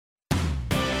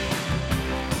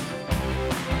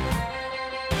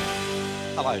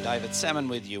Hello, David Salmon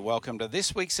with you. Welcome to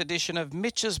this week's edition of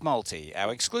Mitch's Multi,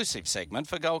 our exclusive segment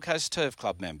for Gold Coast Turf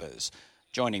Club members.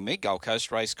 Joining me, Gold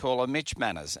Coast race caller Mitch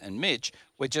Manners. And Mitch,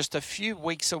 we're just a few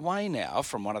weeks away now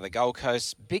from one of the Gold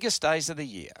Coast's biggest days of the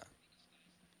year.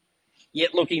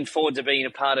 Yet looking forward to being a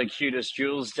part of Cutest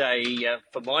Jewels Day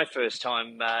for my first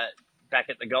time back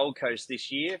at the Gold Coast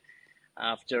this year.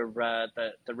 After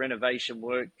the renovation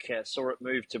work saw it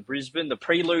move to Brisbane. The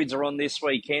preludes are on this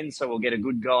weekend, so we'll get a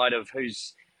good guide of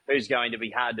who's going to be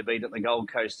hard to beat at the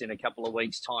Gold Coast in a couple of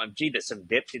weeks' time. Gee, there's some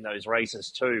depth in those races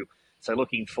too. So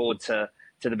looking forward to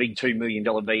the big $2 million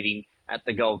meeting at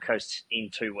the Gold Coast in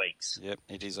 2 weeks. Yep,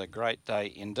 it is a great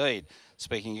day indeed.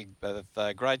 Speaking of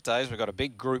great days, we've got a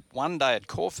big Group 1 day at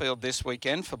Caulfield this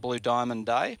weekend for Blue Diamond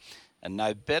Day. And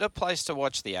no better place to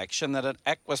watch the action than at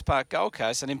Aquas Park Gold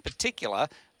Coast, and in particular,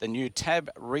 the new TAB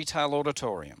Retail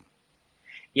Auditorium.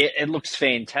 Yeah, it looks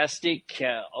fantastic.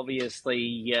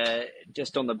 Obviously,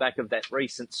 just on the back of that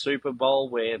recent Super Bowl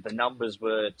where the numbers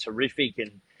were terrific,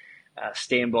 and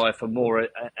stand by for more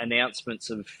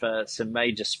announcements of some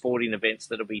major sporting events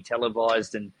that will be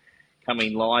televised and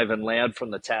coming live and loud from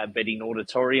the TAB Betting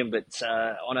Auditorium. But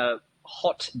on a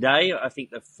hot day, I think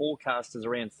the forecast is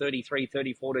around 33,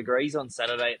 34 degrees on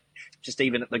Saturday, just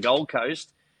even at the Gold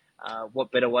Coast.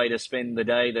 What better way to spend the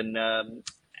day than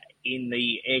in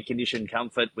the air-conditioned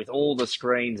comfort with all the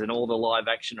screens and all the live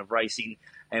action of racing.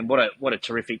 And what a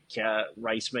terrific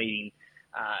race meeting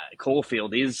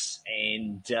Caulfield is,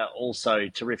 and also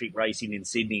terrific racing in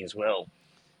Sydney as well.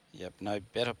 Yep, no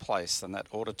better place than that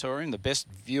auditorium, the best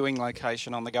viewing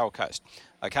location on the Gold Coast.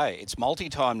 Okay, it's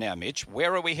multi-time now, Mitch.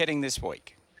 Where are we heading this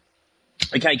week?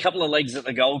 Okay, a couple of legs at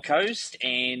the Gold Coast,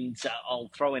 and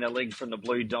I'll throw in a leg from the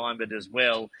Blue Diamond as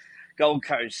well. Gold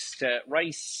Coast,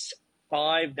 race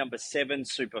 5, number 7,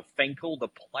 Super Fenkel, the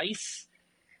place.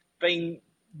 Been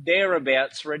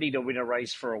thereabouts, ready to win a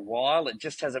race for a while. It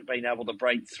just hasn't been able to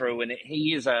break through, and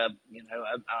he is a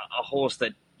horse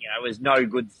that is no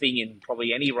good thing in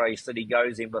probably any race that he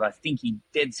goes in, but I think he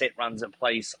dead set runs a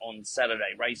place on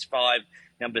Saturday. Race 5,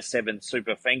 number 7,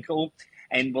 Super Fenkel.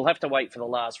 And we'll have to wait for the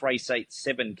last race 8,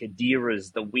 7,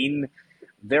 Kadira's the win.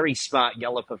 Very smart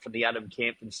galloper for the Adam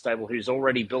Campton stable, who's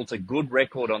already built a good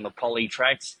record on the poly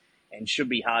tracks and should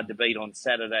be hard to beat on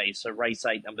Saturday. So race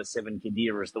 8, number 7,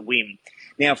 Kadira's the win.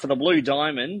 Now, for the Blue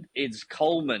Diamond, it's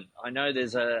Coleman. I know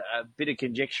there's a bit of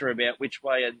conjecture about which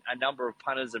way a number of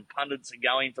punters and pundits are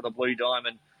going for the Blue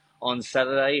Diamond on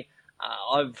Saturday.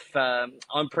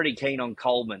 I'm pretty keen on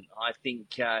Coleman. I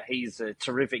think he's a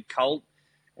terrific colt,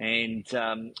 and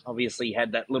obviously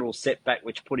had that little setback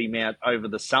which put him out over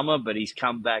the summer, but he's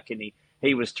come back and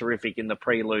he was terrific in the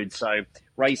prelude. So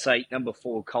race 8, number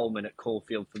 4, Coleman at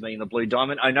Caulfield for me in the Blue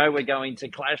Diamond. I know we're going to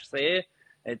clash there.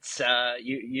 It's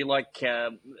you like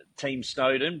Team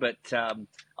Snowden, but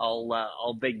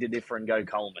I'll beg to differ and go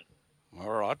Coleman. All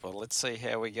right, well, let's see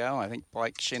how we go. I think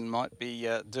Blake Shin might be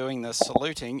doing the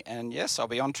saluting. And yes, I'll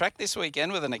be on track this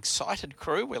weekend with an excited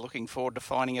crew. We're looking forward to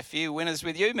finding a few winners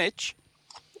with you, Mitch.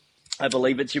 I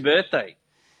believe it's your birthday.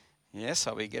 Yes,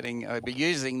 I'll be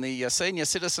using the senior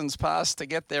citizens pass to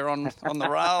get there on the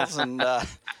rails, and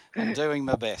I'm doing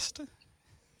my best.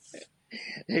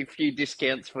 A few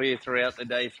discounts for you throughout the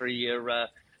day through your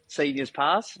seniors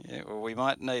pass. Yeah, well, we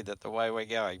might need that the way we're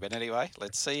going. But anyway,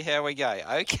 let's see how we go.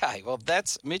 Okay, well,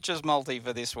 that's Mitch's multi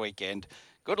for this weekend.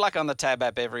 Good luck on the TAB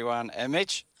app, everyone. And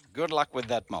Mitch, good luck with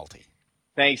that multi.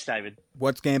 Thanks, David.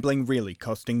 What's gambling really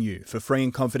costing you? For free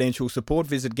and confidential support,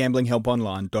 visit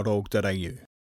gamblinghelponline.org.au.